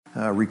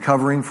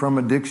recovering from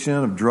addiction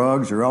of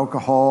drugs or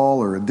alcohol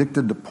or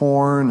addicted to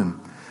porn, and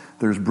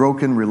there's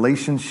broken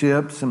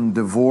relationships and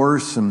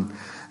divorce, and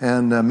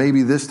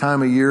maybe this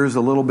time of year is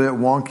a little bit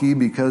wonky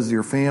because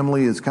your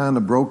family is kind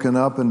of broken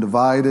up and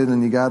divided,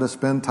 and you got to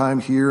spend time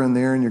here and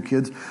there, and your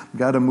kids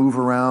got to move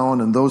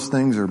around, and those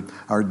things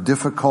are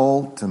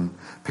difficult, and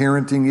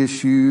parenting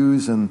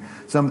issues, and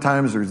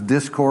sometimes there's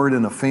discord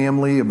in a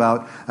family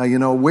about,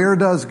 where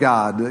does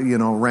God,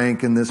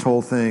 rank in this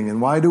whole thing, and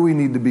why do we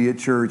need to be at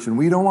church, and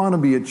we don't want to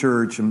be at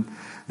church, and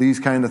these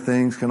kind of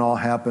things can all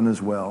happen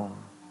as well.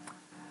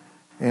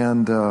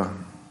 And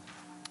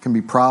can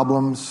be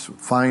problems,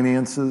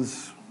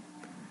 finances,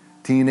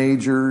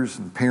 teenagers,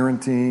 and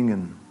parenting,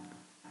 and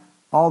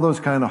all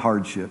those kind of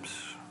hardships.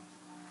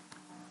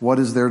 What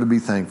is there to be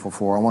thankful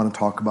for? I want to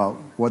talk about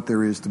what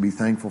there is to be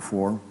thankful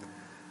for.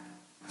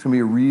 It's going to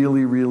be a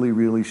really, really,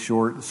 really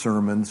short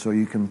sermon, so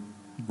you can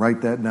write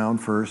that down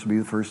first. It'll be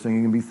the first thing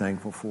you can be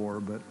thankful for.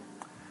 But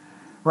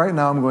right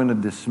now I'm going to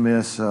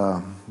dismiss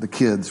the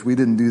kids. I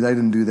didn't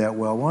do that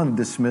well. I want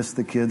to dismiss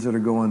the kids that are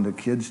going to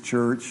kids'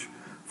 church,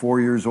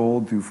 4 years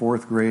old through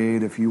 4th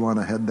grade. If you want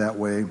to head that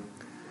way,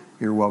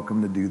 you're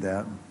welcome to do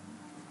that.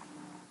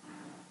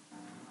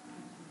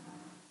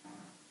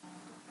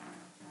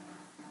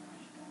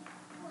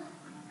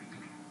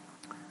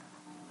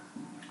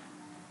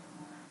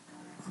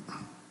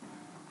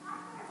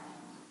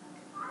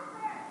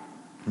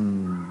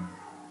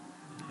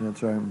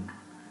 That's right.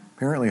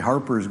 Apparently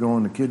Harper's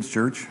going to kids'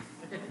 church.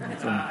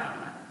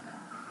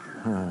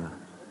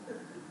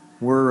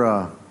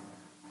 We're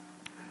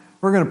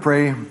going to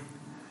pray.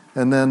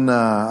 And then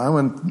I'm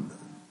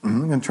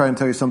going to try and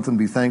tell you something to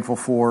be thankful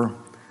for,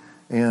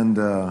 and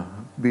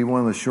be one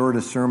of the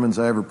shortest sermons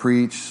I ever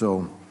preached.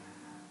 So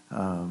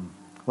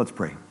let's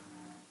pray.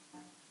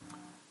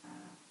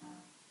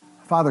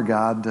 Father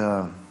God,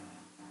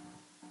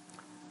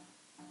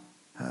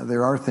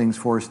 there are things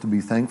for us to be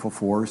thankful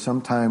for.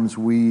 Sometimes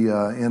we,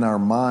 in our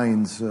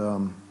minds,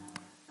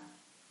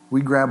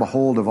 we grab a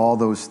hold of all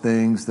those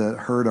things that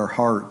hurt our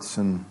hearts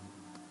and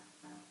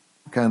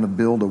kind of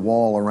build a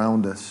wall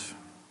around us.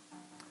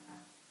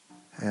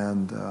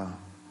 And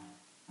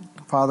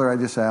Father, I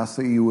just ask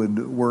that you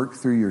would work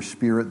through your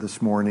Spirit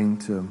this morning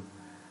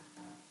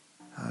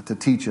to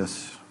teach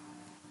us,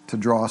 to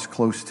draw us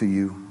close to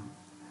you,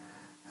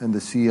 and to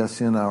see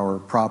us in our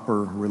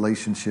proper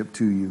relationship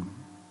to you.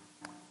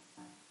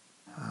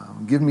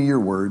 Give me your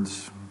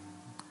words.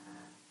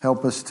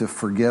 Help us to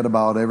forget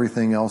about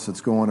everything else that's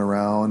going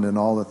around and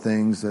all the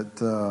things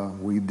that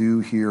we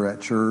do here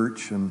at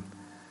church, and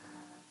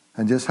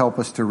just help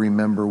us to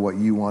remember what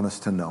you want us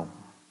to know.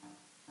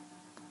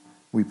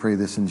 We pray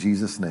this in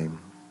Jesus' name.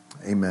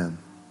 Amen.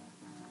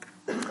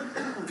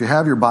 If you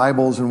have your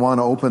Bibles and want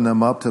to open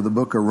them up to the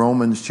book of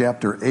Romans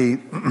chapter 8,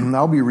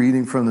 I'll be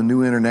reading from the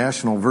New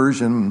International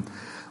Version.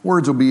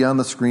 Words will be on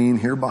the screen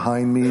here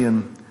behind me,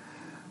 and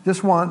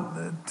just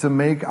want to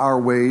make our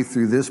way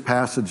through this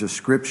passage of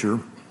Scripture.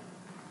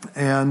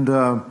 And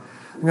I'm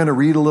going to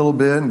read a little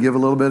bit and give a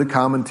little bit of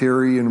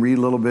commentary, and read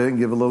a little bit and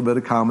give a little bit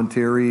of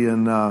commentary,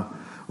 and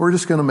we're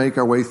just going to make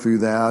our way through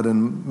that.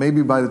 And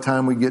maybe by the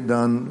time we get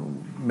done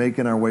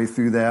making our way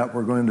through that,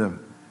 we're going to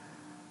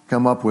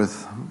come up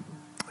with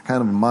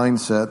kind of a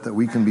mindset that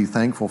we can be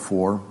thankful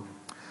for,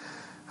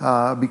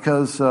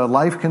 because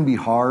life can be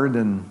hard,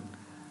 and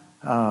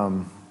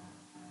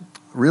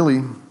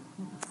really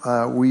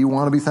we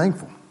want to be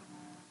thankful.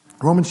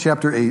 Romans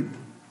chapter 8,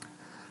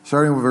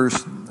 starting with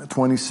verse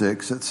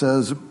 26, it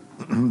says,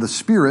 "The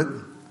Spirit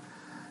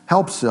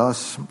helps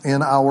us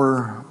in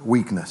our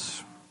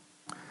weakness."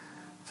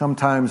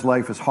 Sometimes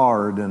life is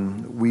hard,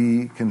 and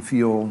we can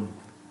feel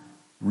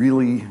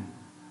really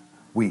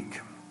weak,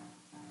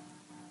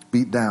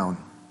 beat down,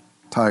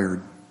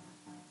 tired.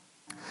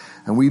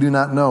 And we do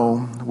not know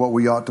what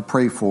we ought to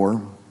pray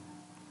for.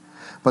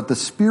 But the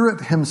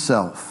Spirit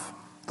Himself,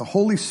 the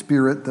Holy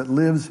Spirit that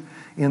lives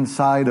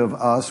inside of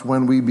us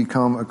when we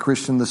become a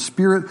Christian, the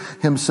Spirit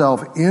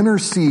Himself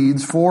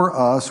intercedes for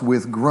us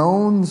with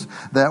groans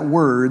that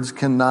words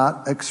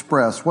cannot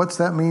express. What's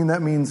that mean?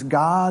 That means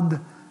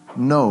God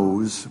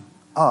knows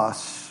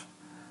us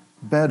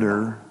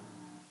better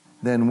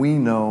than we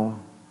know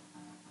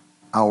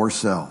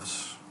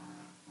ourselves.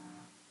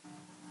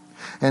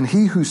 And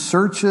He who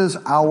searches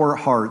our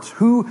hearts,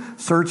 who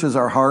searches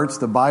our hearts?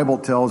 The Bible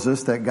tells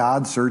us that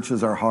God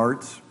searches our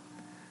hearts.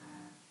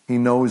 He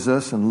knows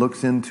us and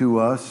looks into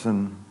us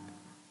and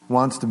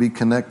wants to be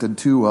connected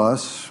to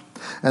us.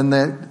 And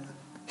that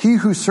He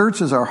who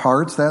searches our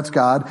hearts, that's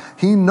God,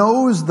 He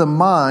knows the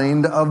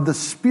mind of the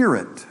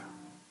Spirit.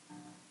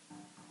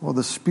 Well,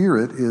 the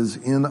Spirit is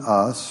in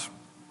us,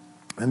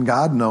 and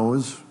God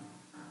knows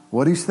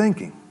what He's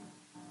thinking.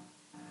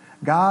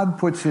 God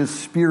puts His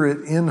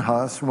Spirit in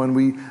us when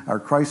we are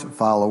Christ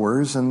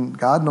followers, and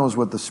God knows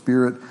what the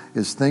Spirit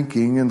is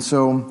thinking. And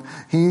so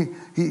He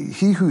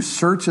who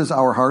searches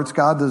our hearts,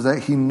 God does that.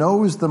 He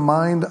knows the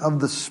mind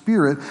of the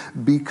Spirit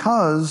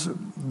because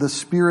the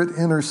Spirit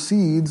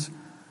intercedes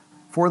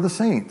for the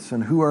saints.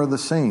 And who are the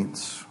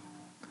saints?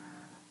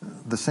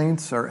 The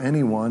saints are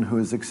anyone who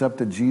has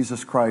accepted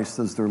Jesus Christ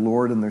as their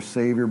Lord and their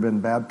Savior,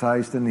 been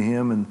baptized into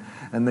Him,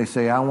 and they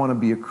say, I want to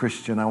be a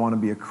Christian, I want to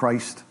be a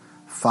Christ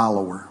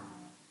follower.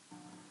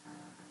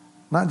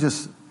 Not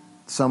just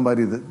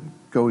somebody that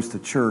goes to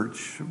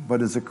church,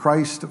 but as a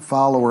Christ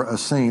follower of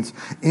saints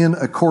in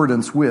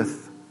accordance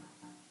with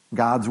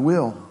God's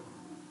will.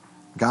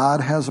 God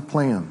has a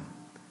plan,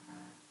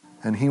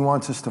 and He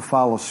wants us to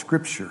follow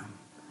Scripture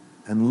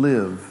and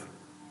live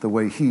the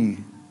way He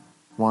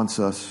wants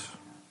us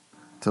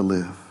to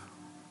live.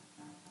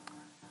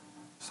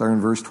 Starting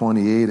in verse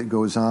 28, it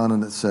goes on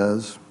and it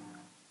says,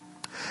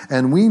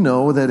 and we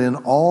know that in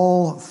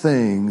all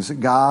things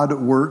God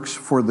works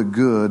for the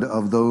good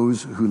of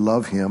those who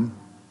love Him,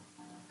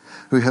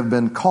 who have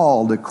been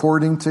called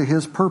according to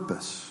His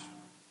purpose.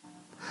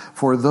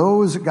 For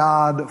those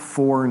God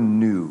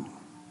foreknew.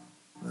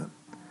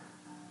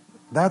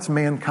 That's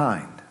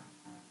mankind.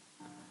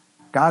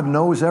 God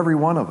knows every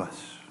one of us.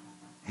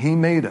 He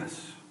made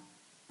us.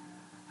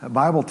 The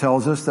Bible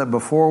tells us that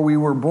before we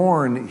were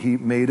born, He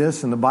made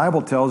us. And the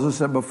Bible tells us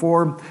that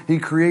before He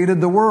created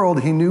the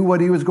world, He knew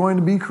what He was going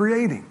to be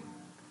creating.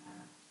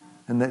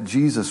 And that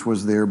Jesus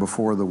was there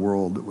before the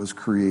world was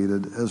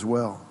created as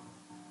well.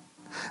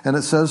 And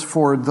it says,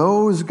 for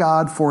those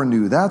God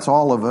foreknew, that's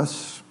all of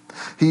us.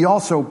 He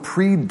also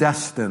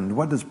predestined.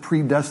 What does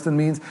predestined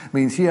mean? It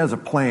means He has a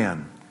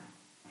plan.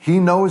 He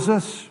knows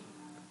us,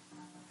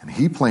 and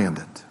He planned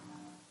it.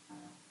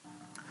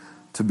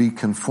 To be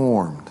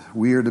conformed.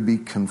 We are to be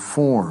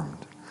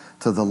conformed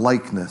to the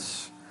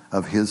likeness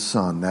of His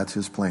Son. That's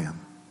His plan.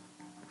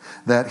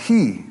 That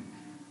He,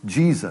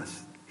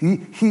 Jesus,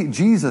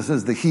 Jesus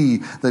is the He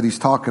that He's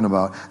talking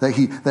about.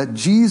 That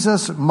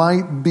Jesus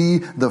might be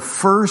the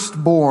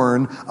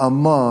firstborn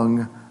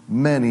among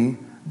many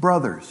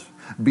brothers.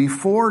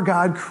 Before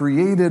God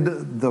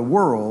created the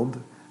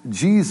world,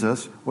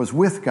 Jesus was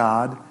with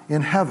God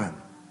in heaven.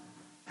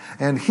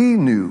 And He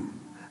knew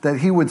that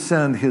He would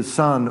send His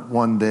Son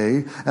one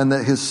day, and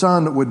that His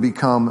Son would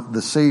become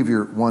the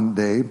Savior one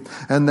day,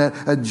 and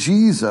that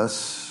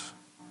Jesus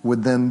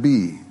would then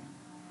be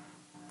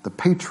the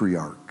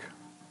patriarch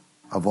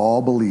of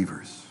all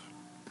believers,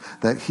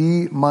 that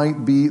He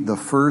might be the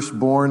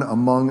firstborn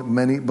among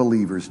many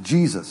believers.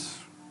 Jesus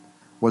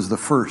was the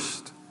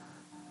first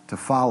to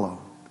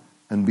follow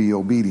and be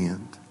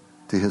obedient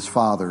to His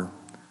Father,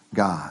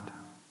 God.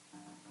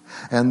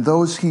 And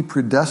those He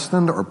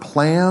predestined or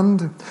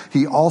planned,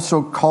 He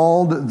also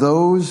called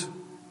those.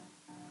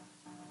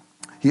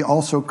 He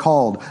also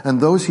called. And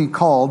those He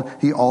called,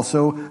 He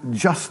also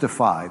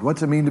justified.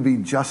 What's it mean to be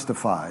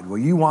justified? Well,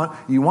 you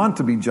want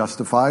to be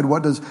justified.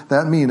 What does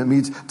that mean? It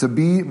means to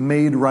be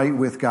made right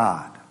with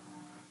God.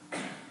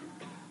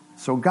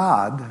 So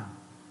God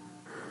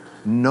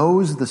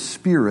knows the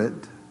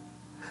Spirit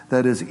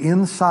that is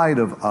inside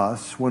of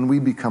us when we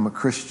become a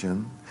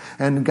Christian.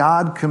 And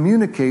God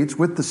communicates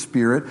with the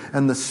Spirit,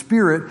 and the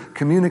Spirit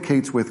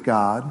communicates with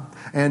God,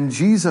 and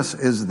Jesus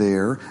is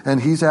there,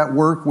 and He's at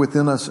work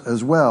within us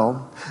as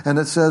well. And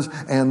it says,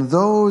 and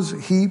those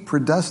He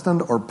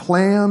predestined or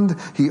planned,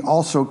 He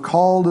also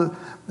called,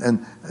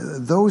 and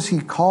those He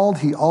called,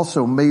 He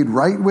also made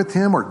right with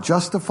Him or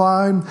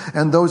justified,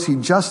 and those He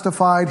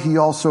justified, He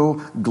also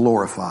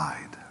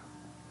glorified.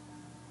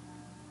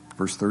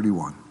 Verse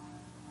 31.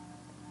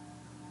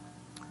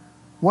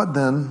 What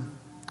then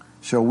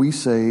shall we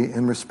say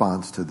in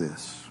response to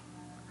this?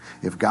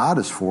 If God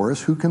is for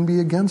us, who can be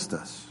against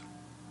us?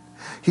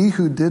 He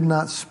who did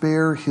not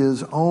spare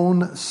His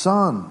own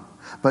Son,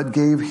 but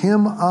gave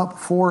Him up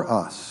for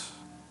us.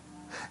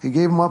 He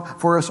gave Him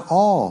up for us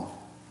all.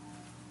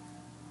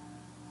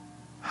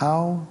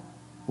 How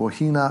will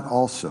He not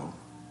also,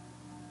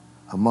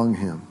 among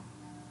Him,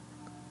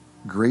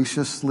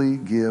 graciously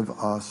give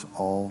us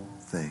all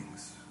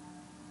things?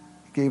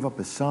 He gave up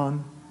His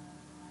Son.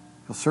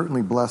 He'll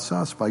certainly bless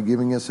us by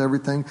giving us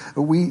everything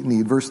we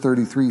need. Verse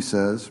 33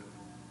 says,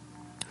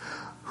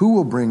 who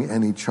will bring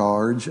any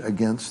charge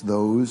against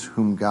those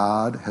whom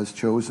God has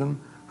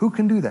chosen? Who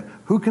can do that?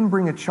 Who can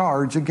bring a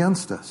charge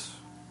against us?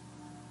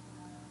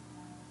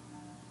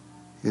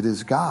 It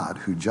is God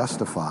who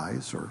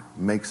justifies or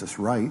makes us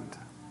right.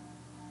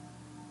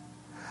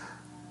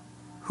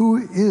 Who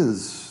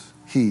is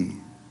He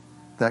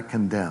that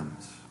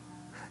condemns?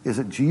 Is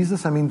it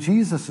Jesus? I mean,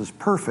 Jesus is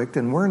perfect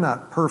and we're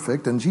not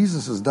perfect, and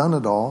Jesus has done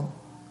it all.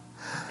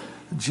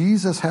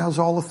 Jesus has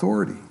all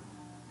authority.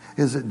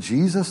 Is it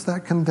Jesus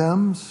that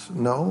condemns?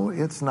 No,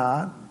 it's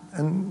not.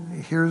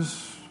 And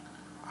here's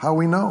how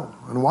we know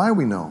and why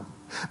we know.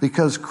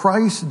 Because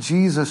Christ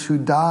Jesus, who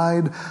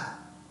died,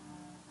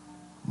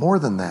 more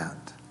than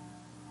that,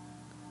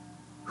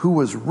 who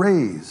was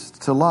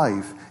raised to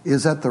life,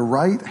 is at the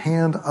right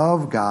hand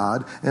of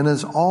God and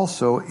is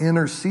also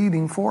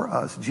interceding for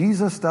us.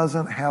 Jesus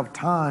doesn't have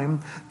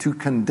time to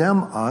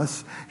condemn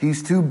us.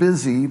 He's too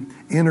busy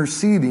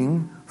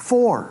interceding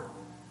for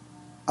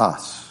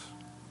us.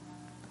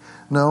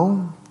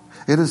 No,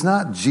 it is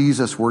not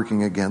Jesus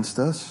working against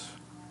us.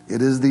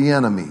 It is the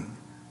enemy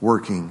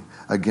working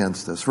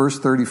against us. Verse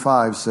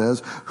 35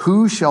 says,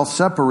 who shall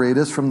separate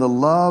us from the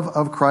love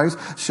of Christ?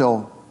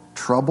 Shall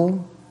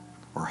trouble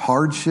or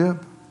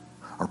hardship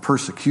or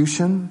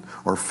persecution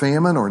or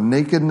famine or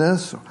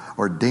nakedness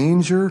or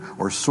danger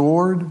or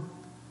sword?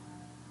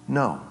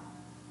 No,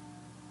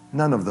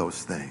 none of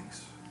those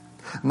things.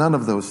 None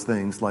of those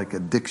things like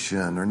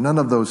addiction, or none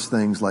of those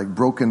things like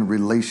broken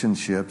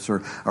relationships,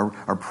 or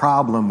a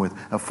problem with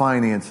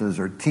finances,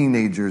 or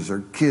teenagers, or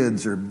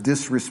kids, or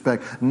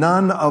disrespect.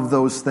 None of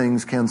those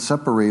things can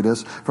separate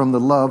us from the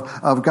love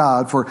of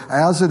God. For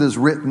as it is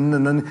written,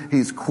 and then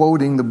he's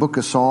quoting the book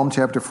of Psalm,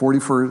 chapter 40,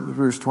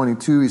 verse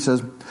 22, he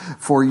says,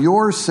 for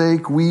your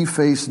sake we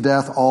face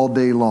death all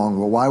day long.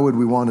 Well, why would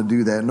we want to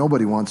do that?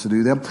 Nobody wants to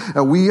do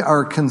that. We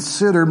are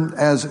considered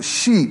as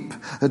sheep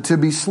to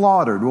be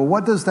slaughtered. Well,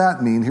 what does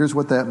that mean? Here's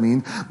what that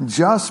means.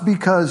 Just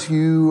because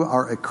you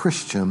are a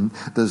Christian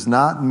does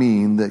not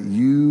mean that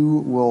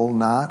you will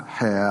not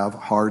have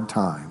hard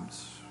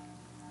times.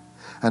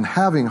 And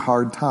having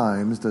hard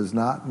times does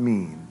not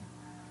mean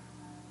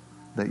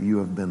that you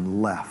have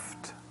been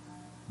left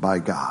by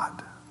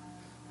God.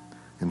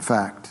 In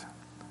fact,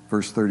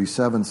 verse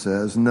 37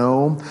 says,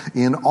 no,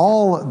 in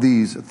all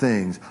these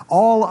things,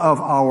 all of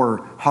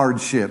our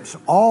hardships,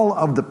 all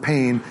of the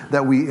pain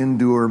that we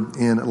endure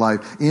in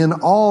life, in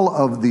all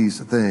of these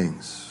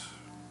things,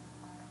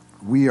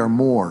 we are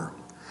more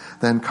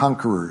than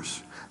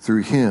conquerors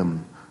through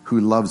him who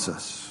loves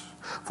us.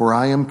 For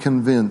I am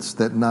convinced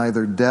that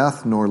neither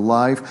death nor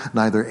life,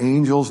 neither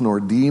angels nor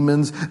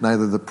demons,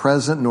 neither the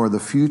present nor the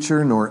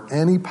future, nor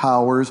any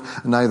powers,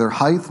 neither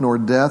height nor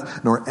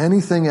depth, nor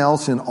anything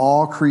else in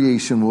all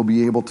creation will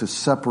be able to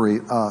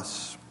separate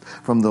us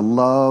from the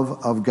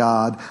love of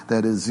God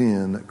that is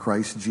in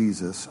Christ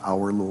Jesus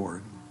our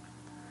Lord.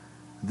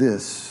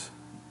 This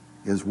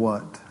is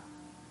what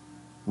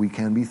we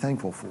can be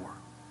thankful for.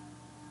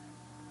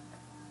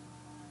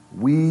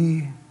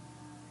 We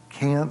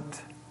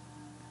can't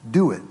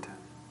do it.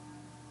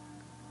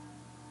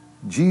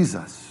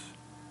 Jesus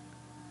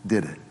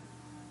did it.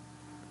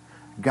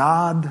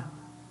 God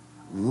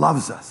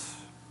loves us,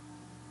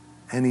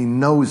 and he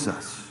knows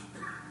us,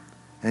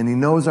 and he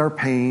knows our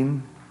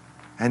pain,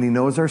 and he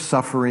knows our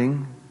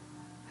suffering,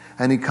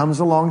 and he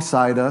comes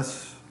alongside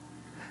us,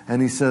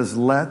 and he says,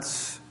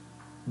 let's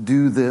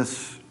do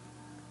this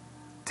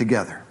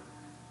together.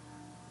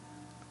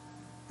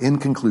 In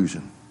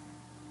conclusion,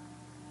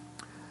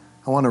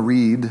 I want to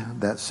read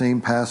that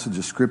same passage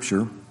of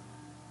Scripture.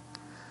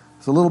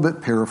 It's a little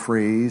bit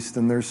paraphrased,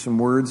 and there's some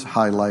words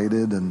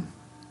highlighted, and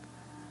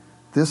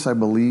this, I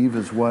believe,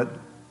 is what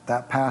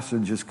that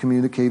passage is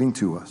communicating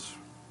to us.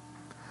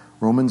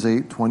 Romans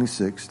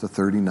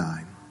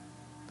 8:26-39.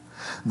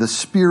 The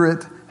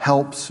Spirit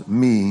helps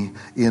me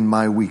in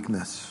my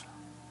weakness.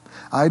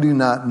 I do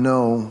not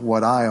know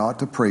what I ought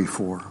to pray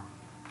for,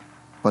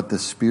 but the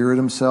Spirit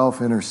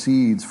himself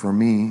intercedes for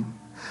me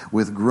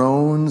with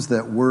groans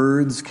that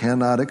words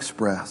cannot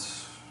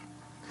express.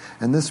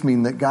 And this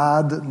means that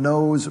God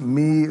knows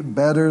me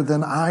better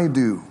than I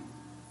do.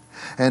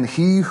 And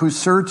he who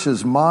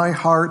searches my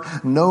heart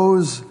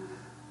knows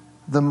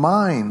the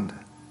mind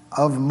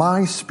of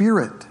my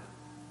spirit.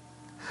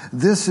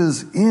 This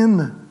is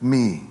in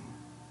me,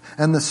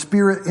 and the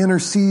Spirit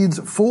intercedes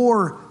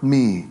for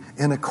me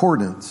in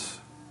accordance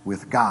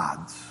with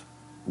God's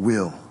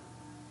will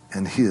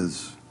and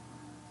his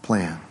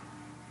plan.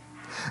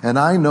 And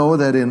I know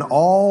that in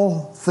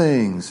all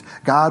things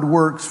God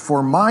works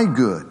for my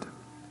good,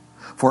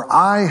 for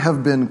I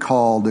have been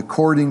called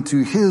according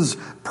to his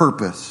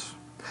purpose.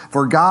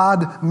 For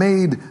God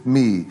made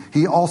me.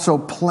 He also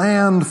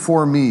planned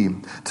for me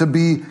to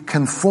be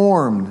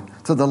conformed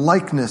to the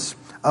likeness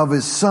of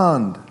his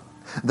Son,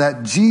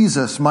 that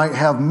Jesus might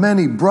have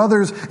many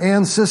brothers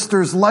and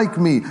sisters like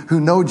me who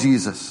know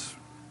Jesus.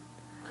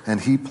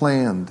 And he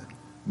planned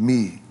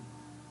me.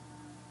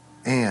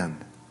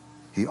 And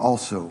he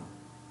also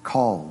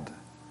called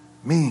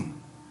me.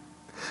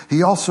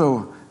 He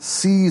also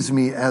sees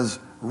me as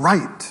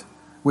right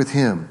with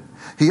him.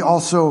 He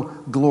also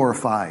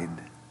glorified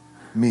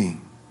me.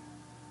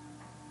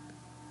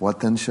 What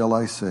then shall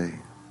I say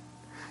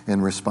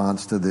in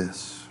response to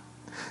this?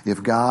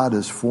 If God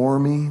is for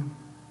me,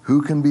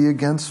 who can be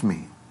against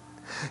me?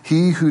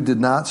 He who did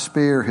not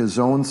spare his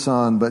own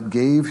Son, but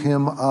gave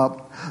him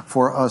up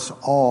for us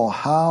all,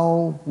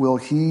 how will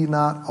he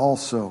not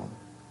also,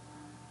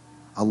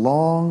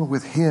 along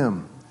with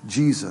him,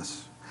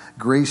 Jesus,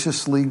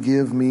 graciously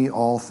give me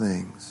all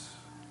things?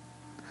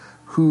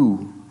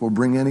 Who will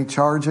bring any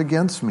charge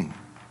against me?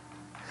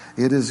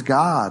 It is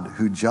God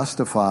who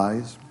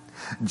justifies.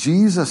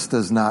 Jesus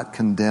does not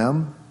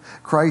condemn.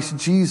 Christ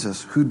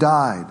Jesus, who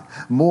died,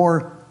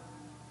 more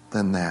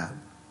than that,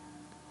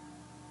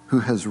 who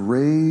has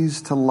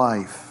raised to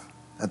life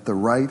at the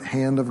right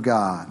hand of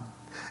God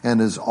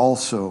and is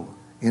also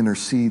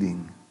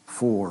interceding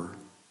for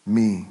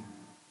me.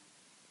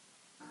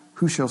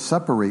 Who shall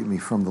separate me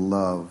from the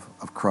love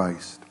of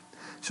Christ?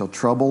 Shall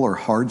trouble or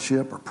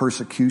hardship or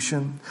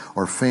persecution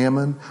or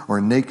famine or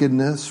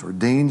nakedness or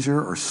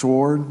danger or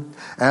sword?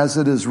 As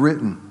it is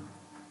written,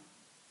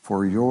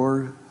 For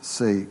your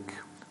sake,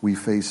 we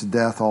face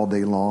death all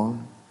day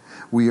long.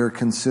 We are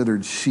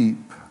considered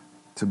sheep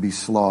to be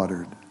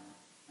slaughtered.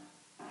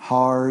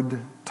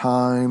 Hard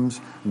times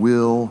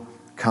will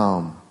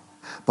come.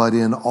 But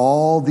in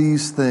all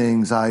these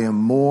things I am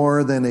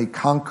more than a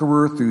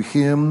conqueror through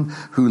him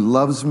who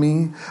loves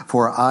me.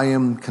 For I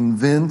am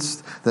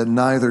convinced that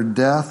neither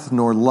death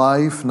nor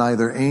life,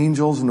 neither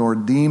angels nor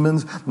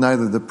demons,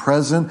 neither the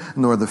present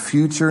nor the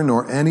future,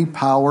 nor any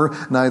power,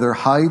 neither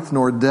height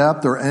nor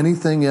depth or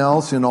anything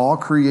else in all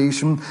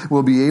creation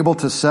will be able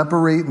to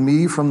separate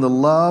me from the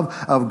love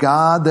of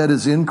God that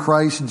is in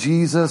Christ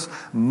Jesus,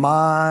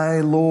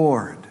 my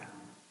Lord.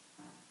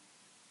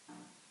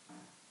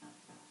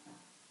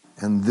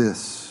 And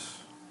this,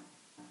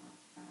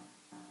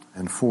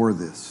 and for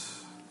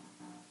this,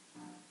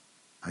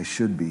 I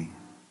should be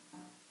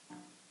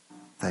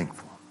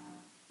thankful.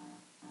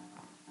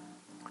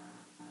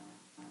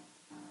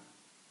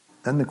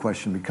 Then the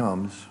question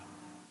becomes,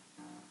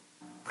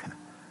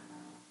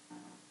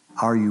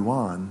 are you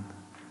on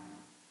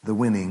the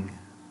winning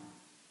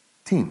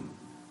team?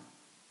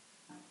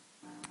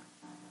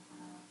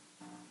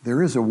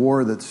 There is a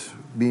war that's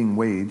being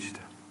waged.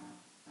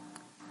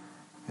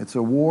 It's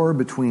a war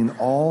between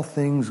all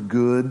things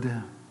good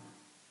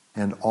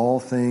and all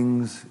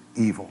things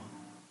evil.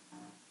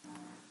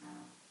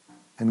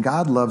 And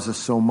God loves us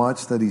so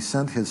much that he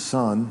sent his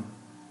Son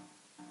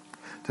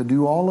to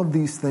do all of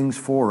these things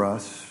for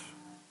us,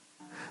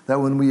 that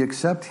when we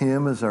accept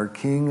him as our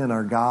King and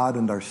our God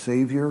and our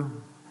Savior,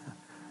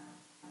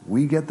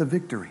 we get the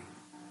victory.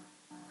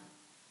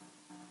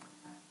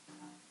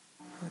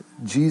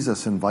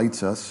 Jesus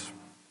invites us.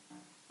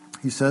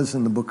 He says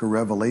in the book of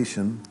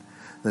Revelation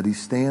that he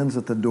stands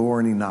at the door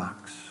and he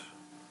knocks.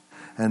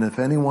 And if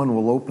anyone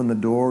will open the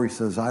door, he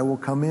says, I will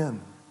come in.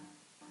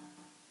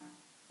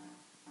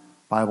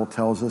 The Bible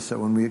tells us that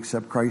when we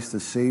accept Christ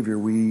as Savior,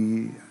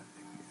 we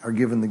are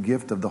given the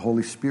gift of the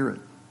Holy Spirit,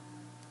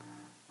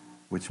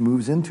 which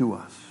moves into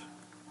us.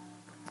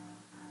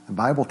 The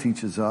Bible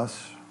teaches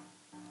us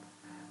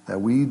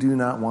that we do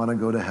not want to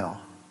go to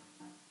hell,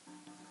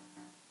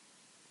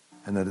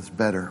 and that it's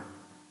better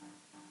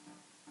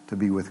to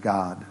be with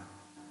God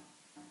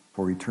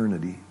for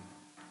eternity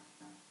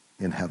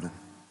in heaven.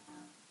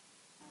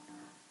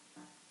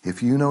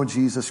 If you know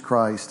Jesus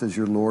Christ as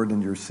your Lord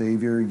and your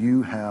Savior,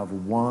 you have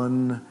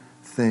one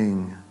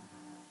thing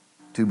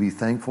to be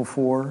thankful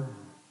for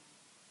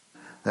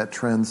that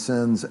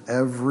transcends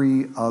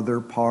every other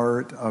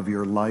part of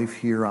your life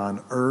here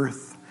on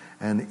earth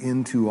and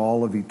into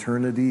all of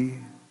eternity,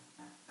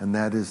 and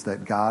that is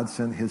that God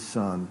sent his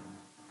Son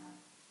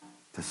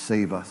to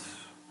save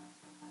us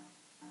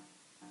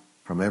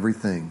from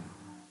everything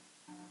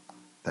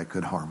that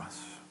could harm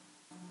us.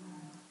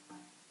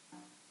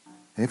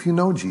 And if you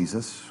know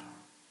Jesus,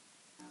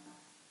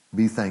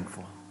 be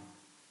thankful.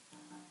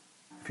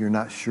 If you're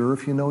not sure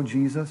if you know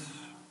Jesus,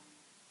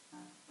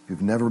 if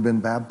you've never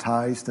been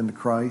baptized into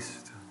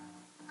Christ,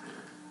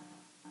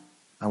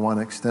 I want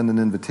to extend an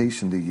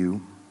invitation to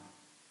you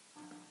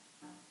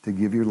to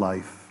give your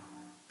life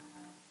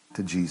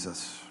to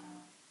Jesus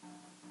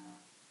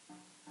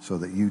so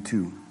that you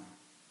too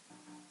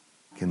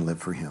can live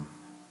for him.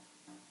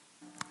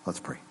 Let's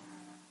pray.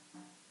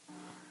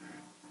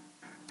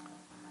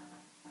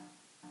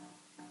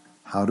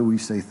 How do we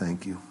say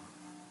thank you?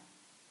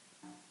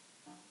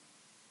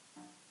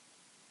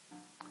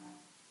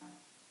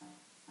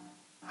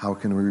 How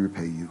can we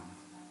repay you?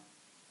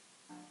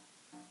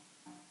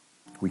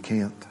 We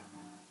can't.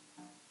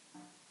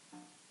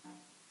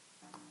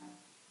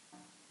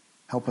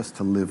 Help us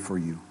to live for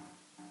you.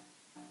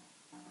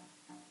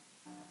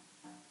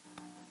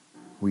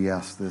 We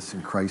ask this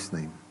in Christ's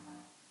name.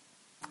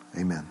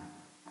 Amen.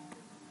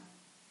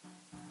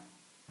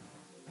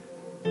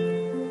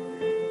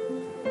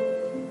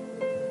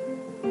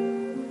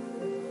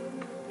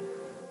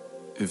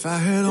 If I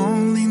had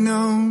only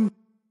known